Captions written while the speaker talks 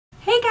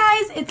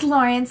it's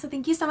Lauren. So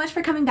thank you so much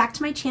for coming back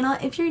to my channel.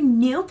 If you're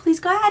new, please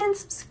go ahead and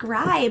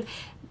subscribe.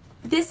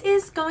 This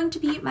is going to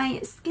be my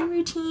skin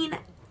routine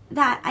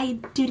that I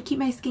do to keep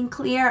my skin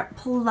clear,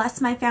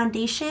 plus my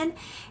foundation.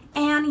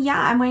 And yeah,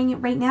 I'm wearing it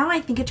right now.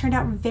 I think it turned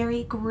out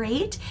very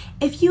great.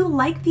 If you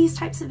like these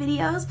types of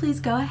videos, please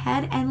go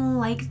ahead and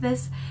like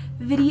this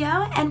video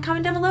and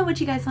comment down below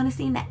what you guys want to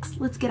see next.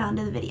 Let's get on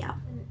to the video.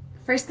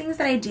 First things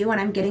that I do when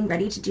I'm getting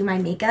ready to do my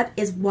makeup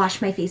is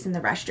wash my face in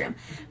the restroom.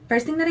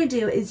 First thing that I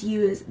do is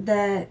use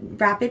the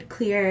Rapid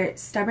Clear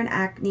Stubborn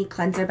Acne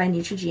Cleanser by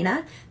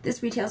Neutrogena.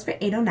 This retails for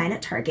 $8.09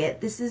 at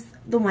Target. This is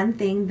the one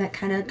thing that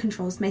kind of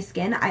controls my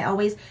skin. I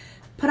always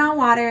put on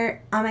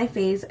water on my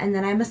face and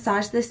then I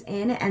massage this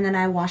in and then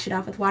I wash it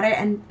off with water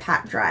and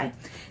pat dry.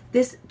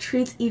 This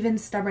treats even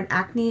stubborn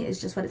acne, is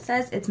just what it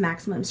says. It's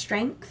maximum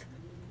strength.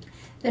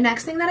 The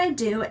next thing that I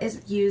do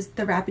is use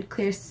the Rapid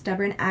Clear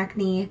Stubborn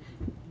Acne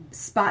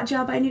Spot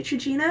Gel by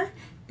Neutrogena.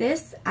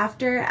 This,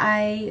 after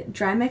I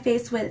dry my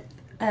face with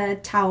a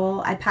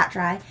towel, I pat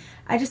dry,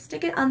 I just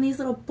stick it on these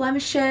little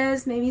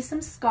blemishes, maybe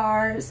some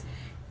scars,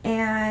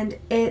 and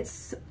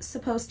it's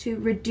supposed to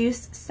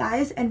reduce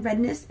size and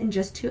redness in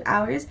just 2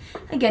 hours.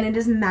 Again, it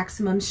is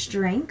maximum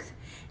strength,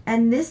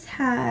 and this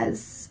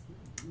has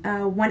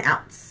 1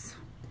 ounce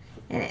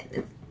in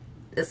it.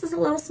 This is a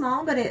little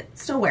small, but it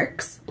still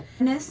works.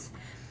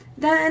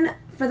 Then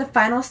for the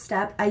final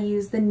step, I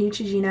use the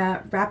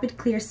Neutrogena Rapid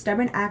Clear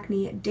Stubborn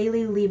Acne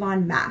Daily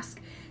Leave-On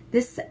Mask.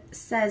 This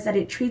says that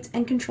it treats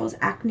and controls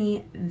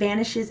acne,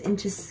 vanishes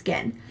into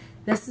skin.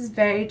 This is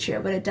very true,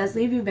 but it does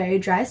leave you very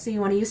dry, so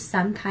you want to use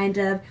some kind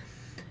of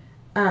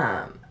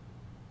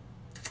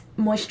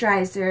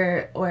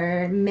moisturizer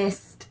or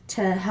mist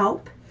to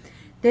help.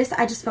 This,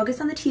 I just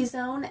focus on the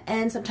T-zone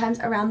and sometimes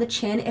around the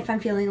chin if I'm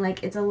feeling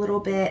like it's a little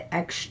bit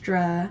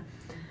extra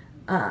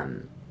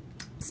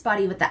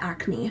spotty with the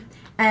acne,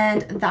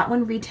 and that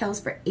one retails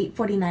for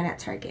 $8.49 at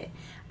Target.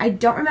 I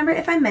don't remember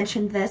if I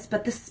mentioned this,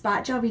 but the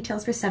spot gel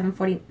retails for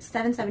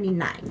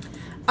 $7.79.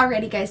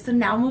 Alrighty guys, so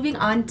now moving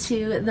on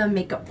to the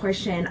makeup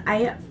portion.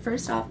 I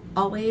first off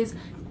always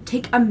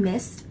take a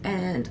mist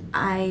and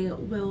I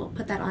will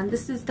put that on.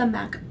 This is the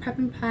MAC Prep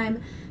and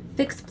Prime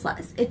Fix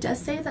Plus. It does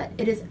say that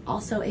it is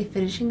also a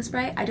finishing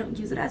spray. I don't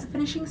use it as a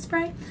finishing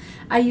spray.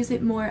 I use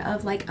it more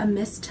of like a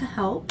mist to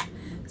help.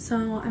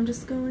 So I'm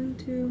just going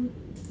to,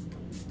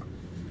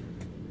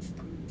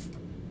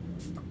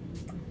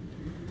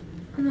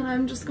 and then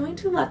I'm just going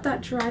to let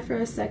that dry for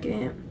a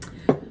second.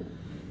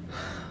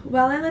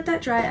 While I let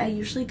that dry, I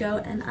usually go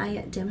and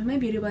I dampen my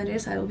beauty blender,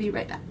 so I will be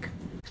right back.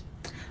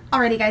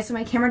 Alrighty guys, so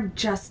my camera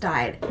just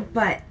died,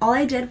 but all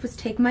I did was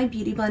take my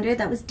beauty blender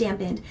that was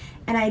dampened,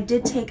 and I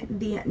did take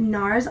the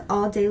NARS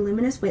All Day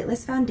Luminous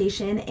Weightless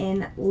Foundation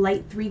in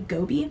Light 3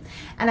 Goby,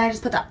 and I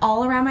just put that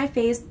all around my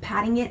face,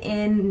 patting it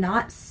in,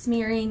 not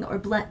smearing or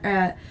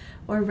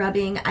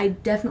rubbing. I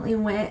definitely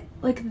went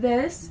like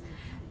this,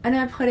 and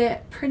I put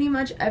it pretty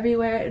much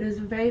everywhere. It is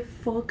a very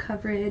full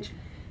coverage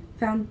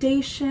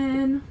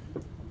foundation.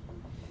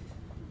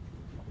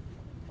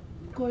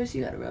 Of course,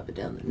 you gotta rub it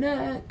down the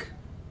neck.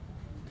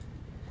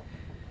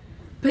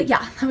 But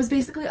yeah, that was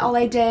basically all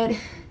I did.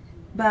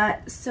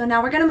 But so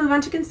now we're gonna move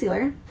on to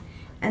concealer.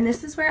 And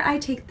this is where I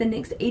take the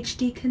NYX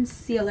HD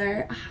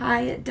Concealer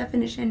High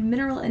Definition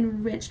Mineral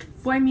Enriched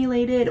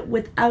Formulated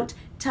Without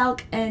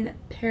Talc and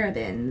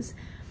Parabens.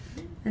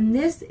 And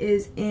this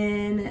is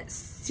in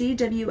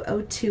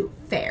CW02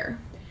 Fair.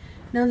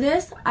 Now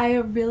this, I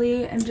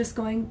really am just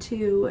going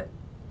to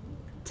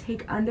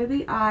take under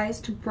the eyes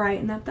to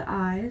brighten up the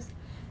eyes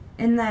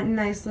in that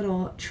nice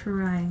little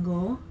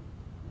triangle.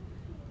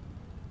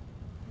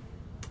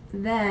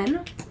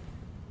 Then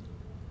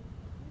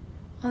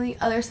on the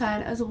other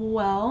side as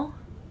well,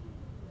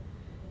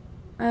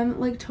 I'm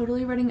like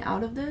totally running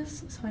out of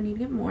this, so I need to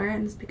get more,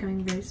 and it's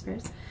becoming very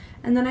sparse.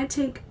 And then I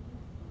take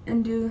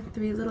and do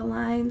 3 little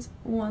lines,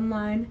 1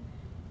 line,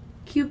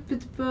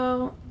 Cupid's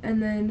bow,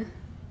 and then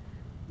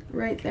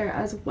right there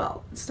as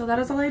well. So that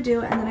is all I do,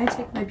 and then I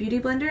take my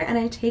beauty blender and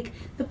I take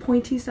the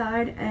pointy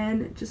side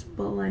and just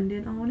blend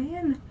it on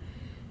in.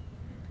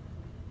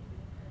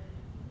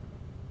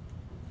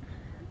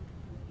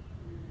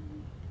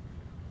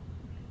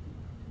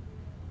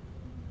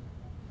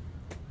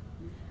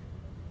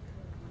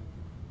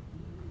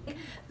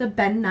 The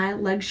Ben Nye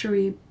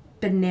Luxury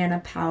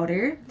Banana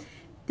Powder.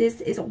 This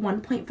is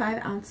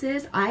 1.5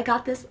 ounces. I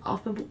got this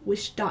off of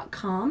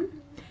wish.com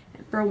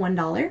for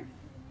 $1.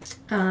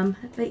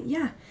 But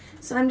yeah,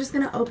 so I'm just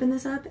gonna open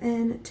this up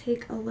and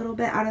take a little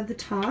bit out of the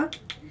top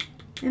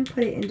and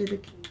put it into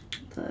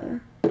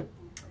the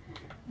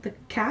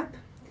cap.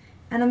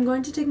 And I'm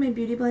going to take my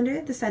beauty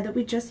blender, the side that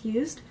we just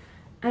used,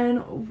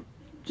 and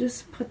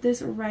just put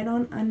this right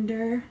on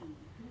under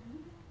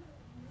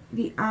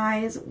the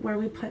eyes where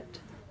we put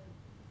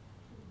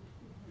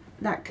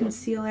that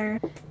concealer.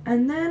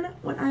 And then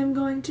what I'm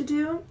going to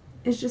do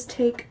is just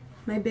take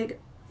my big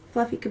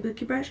fluffy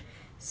kabuki brush,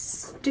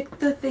 stick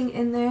the thing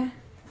in there,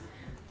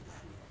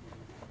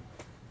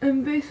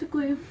 and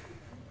basically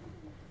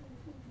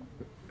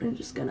I'm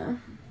just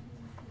gonna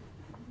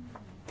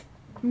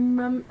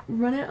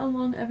run it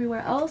along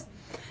everywhere else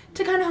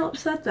to kind of help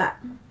set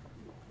that.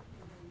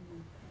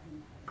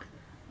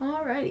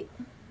 Alrighty.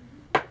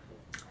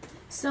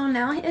 So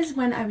now is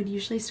when I would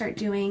usually start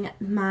doing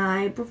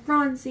my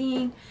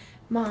bronzing,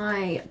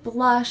 my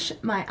blush,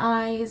 my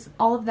eyes,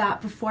 all of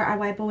that before I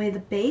wipe away the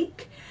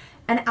bake.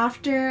 And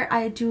after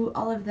I do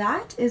all of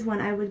that is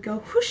when I would go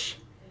whoosh,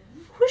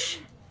 whoosh,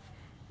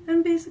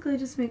 and basically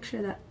just make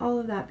sure that all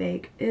of that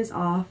bake is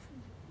off.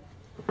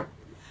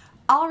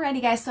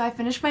 Alrighty guys, so I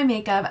finished my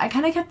makeup. I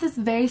kind of kept this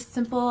very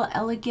simple,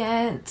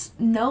 elegant,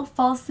 no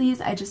falsies.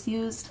 I just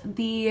used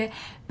the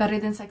Better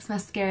Than Sex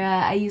mascara.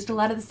 I used a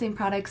lot of the same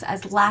products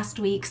as last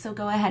week, so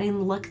go ahead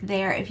and look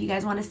there if you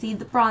guys want to see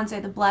the bronzer,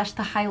 the blush,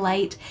 the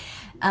highlight,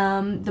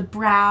 the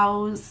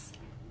brows.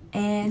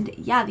 And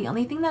yeah, the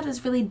only thing that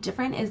is really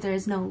different is there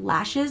is no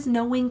lashes,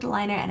 no winged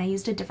liner, and I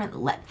used a different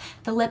lip.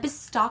 The lip is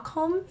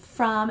Stockholm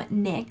from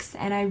NYX,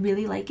 and I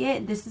really like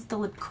it. This is the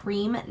lip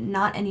cream,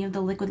 not any of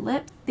the liquid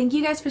lip. Thank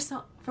you guys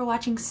for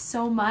watching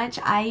so much.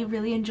 I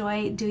really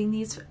enjoy doing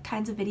these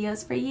kinds of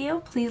videos for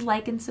you. Please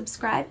like and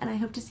subscribe, and I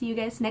hope to see you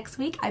guys next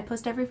week. I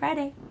post every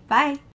Friday. Bye!